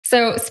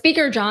So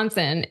Speaker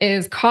Johnson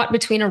is caught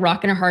between a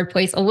rock and a hard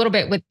place a little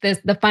bit with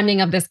the funding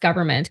of this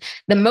government.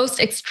 The most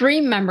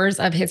extreme members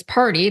of his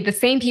party, the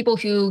same people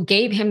who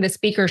gave him the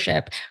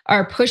speakership,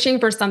 are pushing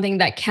for something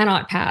that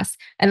cannot pass.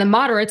 And the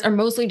moderates are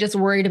mostly just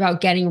worried about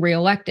getting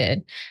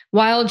reelected.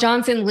 While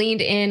Johnson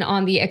leaned in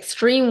on the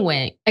extreme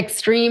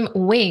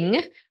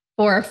wing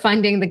for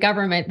funding the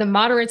government, the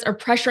moderates are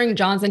pressuring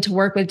Johnson to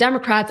work with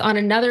Democrats on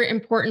another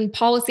important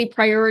policy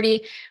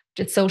priority,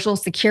 which is Social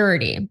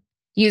Security.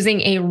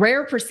 Using a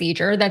rare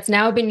procedure that's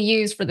now been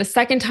used for the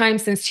second time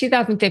since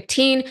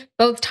 2015,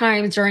 both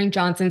times during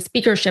Johnson's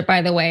speakership,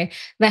 by the way,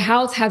 the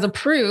House has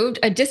approved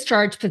a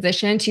discharge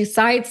position to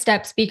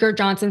sidestep Speaker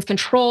Johnson's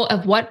control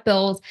of what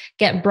bills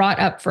get brought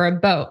up for a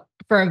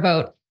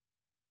vote.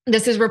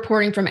 This is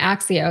reporting from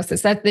Axios. It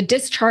says the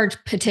discharge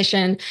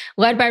petition,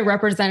 led by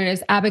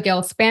Representatives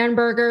Abigail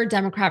Spanberger,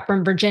 Democrat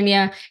from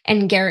Virginia,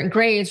 and Garret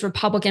Graves,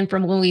 Republican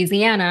from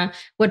Louisiana,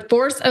 would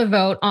force a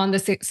vote on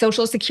the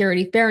Social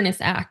Security Fairness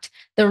Act.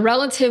 The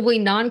relatively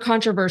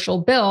non-controversial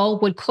bill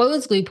would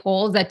close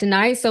loopholes that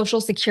deny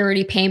Social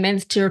Security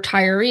payments to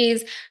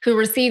retirees who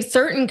receive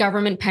certain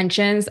government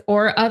pensions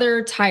or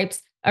other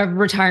types of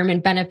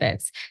retirement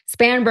benefits.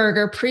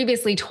 Spanberger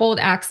previously told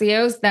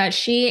Axios that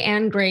she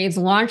and Graves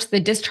launched the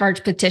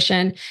discharge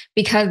petition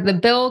because the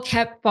bill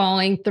kept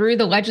falling through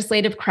the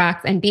legislative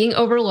cracks and being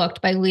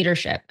overlooked by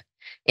leadership.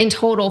 In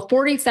total,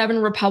 47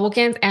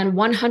 Republicans and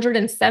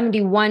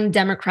 171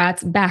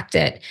 Democrats backed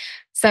it.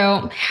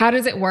 So how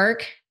does it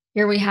work?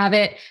 Here we have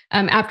it.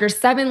 After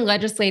 7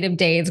 legislative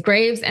days,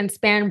 Graves and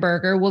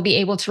Spanberger will be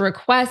able to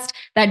request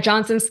that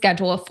Johnson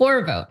schedule a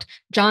floor vote.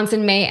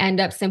 Johnson may end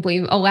up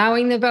simply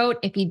allowing the vote.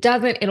 If he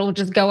doesn't, it'll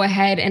just go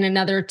ahead in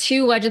another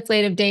 2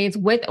 legislative days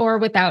with or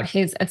without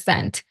his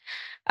assent.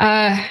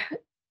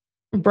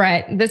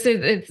 Brett,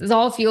 it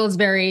all feels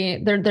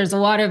very, there's a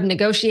lot of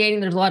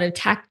negotiating. There's a lot of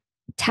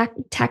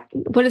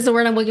what is the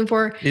word I'm looking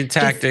for?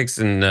 Tactics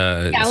and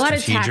a lot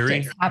of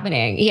tactics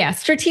happening. Yeah,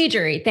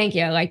 strategery. Thank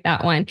you. I like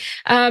that one.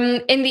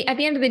 At the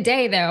end of the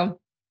day, though,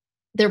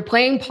 they're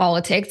playing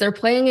politics. They're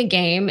playing a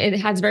game. It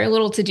has very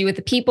little to do with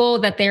the people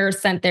that they're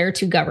sent there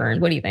to govern.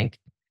 What do you think?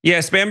 Yeah,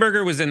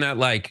 Spanberger was in that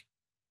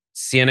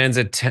CNN's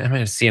attempt.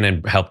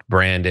 CNN helped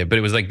brand it, but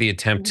it was like the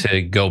attempt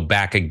to go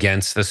back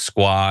against the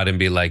squad and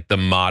be like the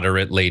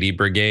moderate lady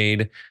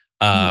brigade.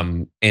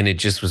 And it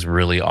just was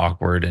really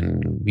awkward,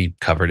 and we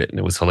covered it and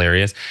it was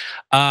hilarious.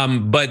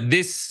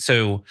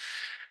 So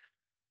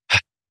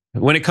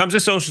when it comes to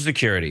Social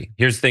Security,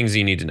 here's things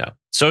you need to know.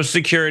 Social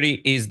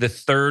Security is the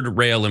third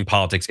rail in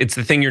politics. It's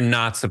the thing you're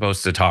not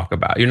supposed to talk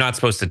about. You're not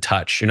supposed to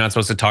touch. You're not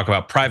supposed to talk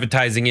about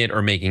privatizing it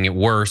or making it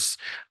worse,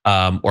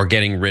 or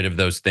getting rid of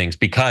those things,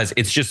 because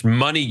it's just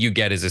money you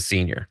get as a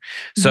senior.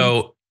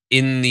 So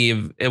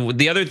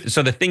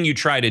the thing you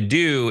try to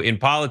do in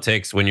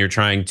politics when you're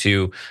trying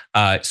to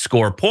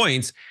score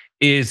points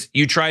is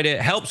you try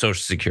to help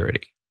Social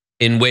Security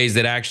in ways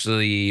that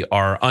actually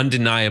are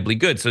undeniably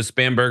good. So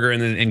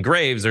Spanberger and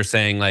Graves are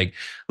saying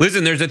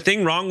listen, there's a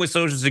thing wrong with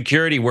Social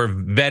Security where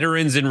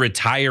veterans and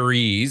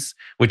retirees,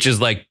 which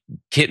is like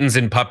kittens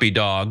and puppy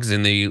dogs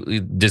in the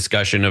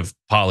discussion of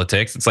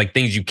politics. It's like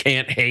things you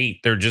can't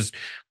hate. They're just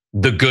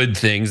the good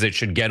things that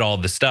should get all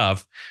the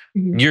stuff.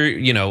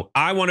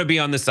 I want to be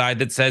on the side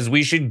that says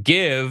we should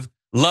give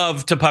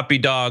love to puppy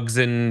dogs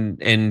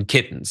and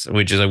kittens,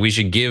 which is like we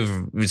should give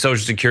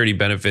Social Security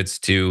benefits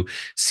to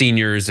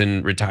seniors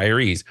and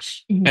retirees.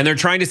 And they're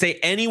trying to say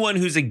anyone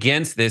who's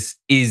against this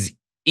is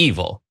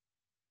evil.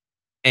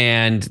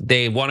 And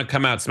they want to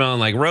come out smelling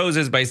like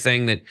roses by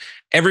saying that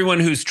everyone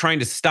who's trying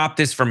to stop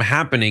this from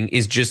happening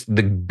is just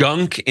the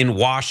gunk in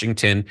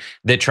Washington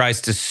that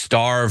tries to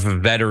starve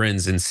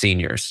veterans and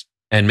seniors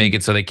and make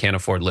it so they can't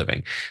afford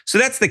living. So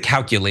that's the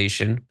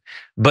calculation.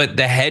 But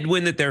the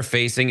headwind that they're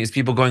facing is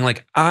people going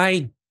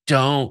I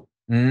don't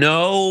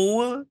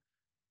know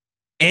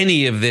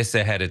any of this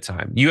ahead of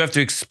time. You have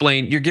to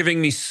explain. You're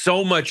giving me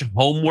so much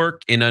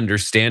homework in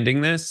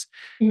understanding this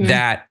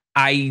that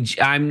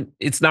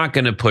it's not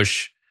going to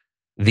push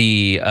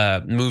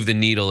move the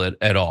needle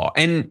at all.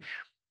 And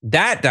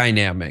that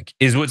dynamic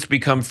is what's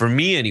become, for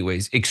me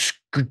anyways,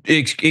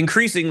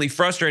 increasingly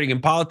frustrating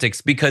in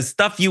politics, because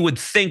stuff you would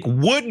think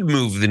would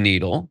move the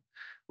needle,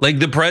 like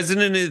the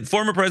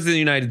former president of the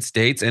United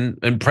States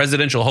and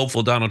presidential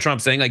hopeful Donald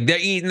Trump saying they're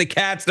eating the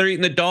cats, they're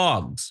eating the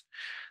dogs.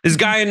 This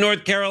guy in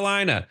North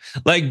Carolina,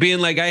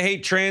 being I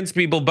hate trans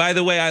people. By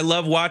the way, I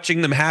love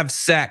watching them have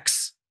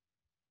sex.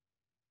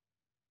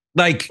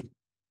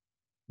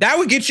 That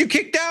would get you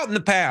kicked out in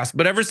the past.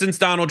 But ever since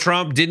Donald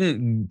Trump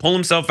didn't pull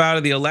himself out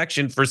of the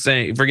election for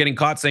getting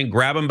caught saying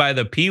grab him by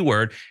the P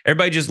word,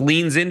 everybody just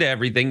leans into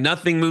everything.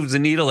 Nothing moves the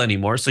needle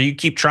anymore. So you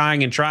keep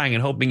trying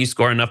and hoping you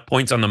score enough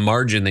points on the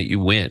margin that you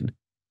win.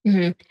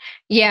 Mhm.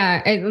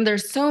 Yeah, and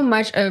there's so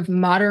much of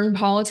modern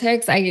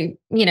politics. We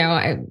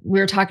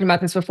were talking about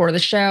this before the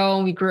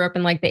show. We grew up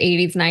in like the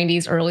 80s,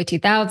 90s, early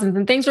 2000s,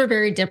 and things were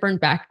very different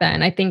back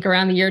then. I think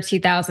around the year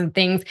 2000,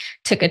 things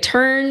took a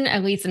turn,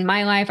 at least in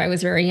my life. I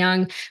was very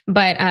young,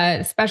 but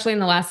especially in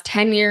the last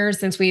 10 years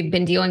since we've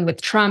been dealing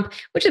with Trump,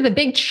 which is a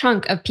big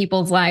chunk of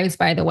people's lives,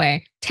 by the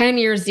way. 10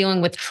 years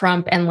dealing with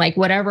Trump and like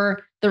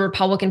whatever the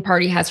Republican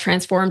Party has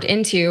transformed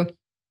into,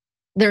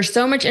 there's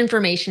so much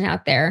information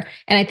out there.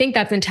 And I think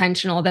that's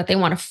intentional that they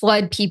want to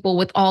flood people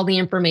with all the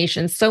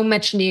information, so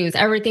much news.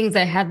 Everything's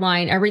a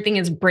headline, everything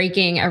is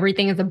breaking,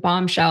 everything is a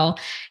bombshell.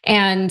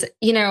 And,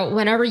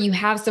 whenever you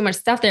have so much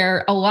stuff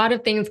there, a lot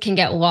of things can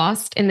get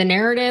lost in the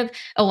narrative.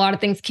 A lot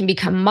of things can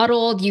become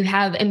muddled. You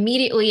have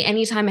immediately,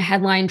 anytime a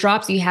headline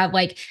drops, you have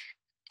like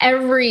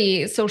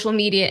every social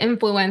media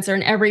influencer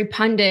and every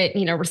pundit,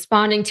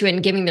 responding to it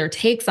and giving their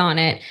takes on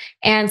it.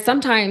 And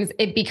sometimes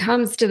it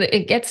gets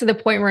to the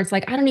point where it's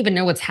like, I don't even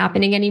know what's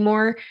happening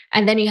anymore.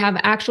 And then you have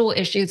actual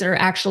issues that are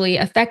actually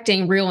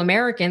affecting real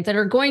Americans that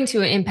are going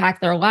to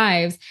impact their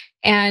lives.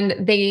 And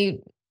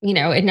it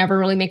never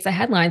really makes the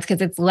headlines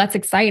because it's less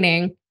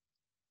exciting.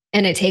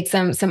 And it takes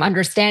some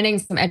understanding,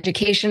 some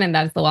education, and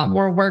that's a lot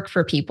more work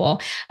for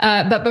people.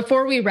 But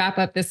before we wrap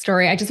up this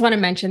story, I just want to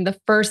mention the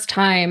first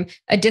time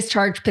a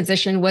discharge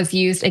petition was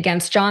used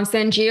against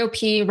Johnson,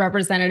 GOP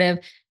Representative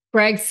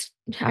Greg,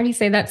 how do you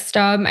say that?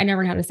 Stubb? I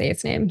never know how to say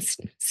his name.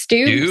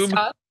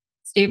 Steube?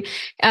 Steve.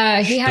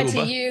 He had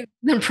to use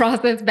the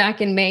process back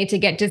in May to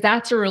get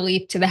disaster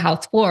relief to the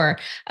House floor.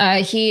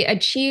 He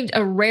achieved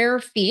a rare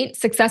feat,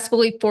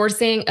 successfully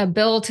forcing a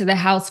bill to the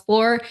House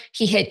floor.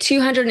 He hit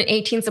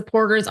 218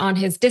 supporters on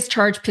his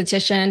discharge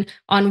petition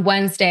on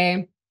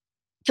Wednesday,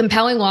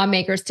 compelling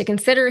lawmakers to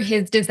consider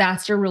his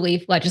disaster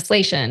relief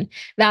legislation.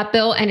 That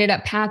bill ended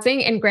up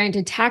passing and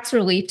granted tax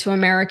relief to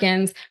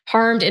Americans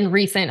harmed in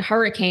recent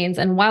hurricanes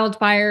and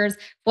wildfires,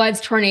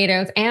 floods,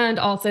 tornadoes, and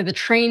also the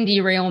train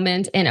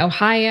derailment in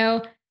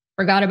Ohio.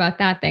 Forgot about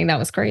that thing. That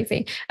was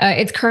crazy.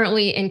 It's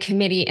currently in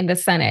committee in the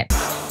Senate.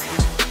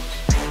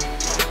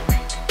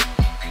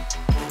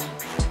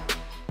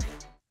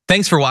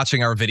 Thanks for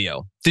watching our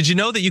video. Did you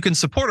know that you can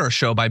support our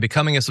show by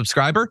becoming a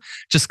subscriber?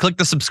 Just click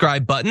the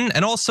subscribe button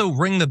and also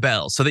ring the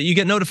bell so that you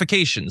get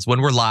notifications when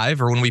we're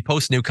live or when we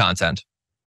post new content.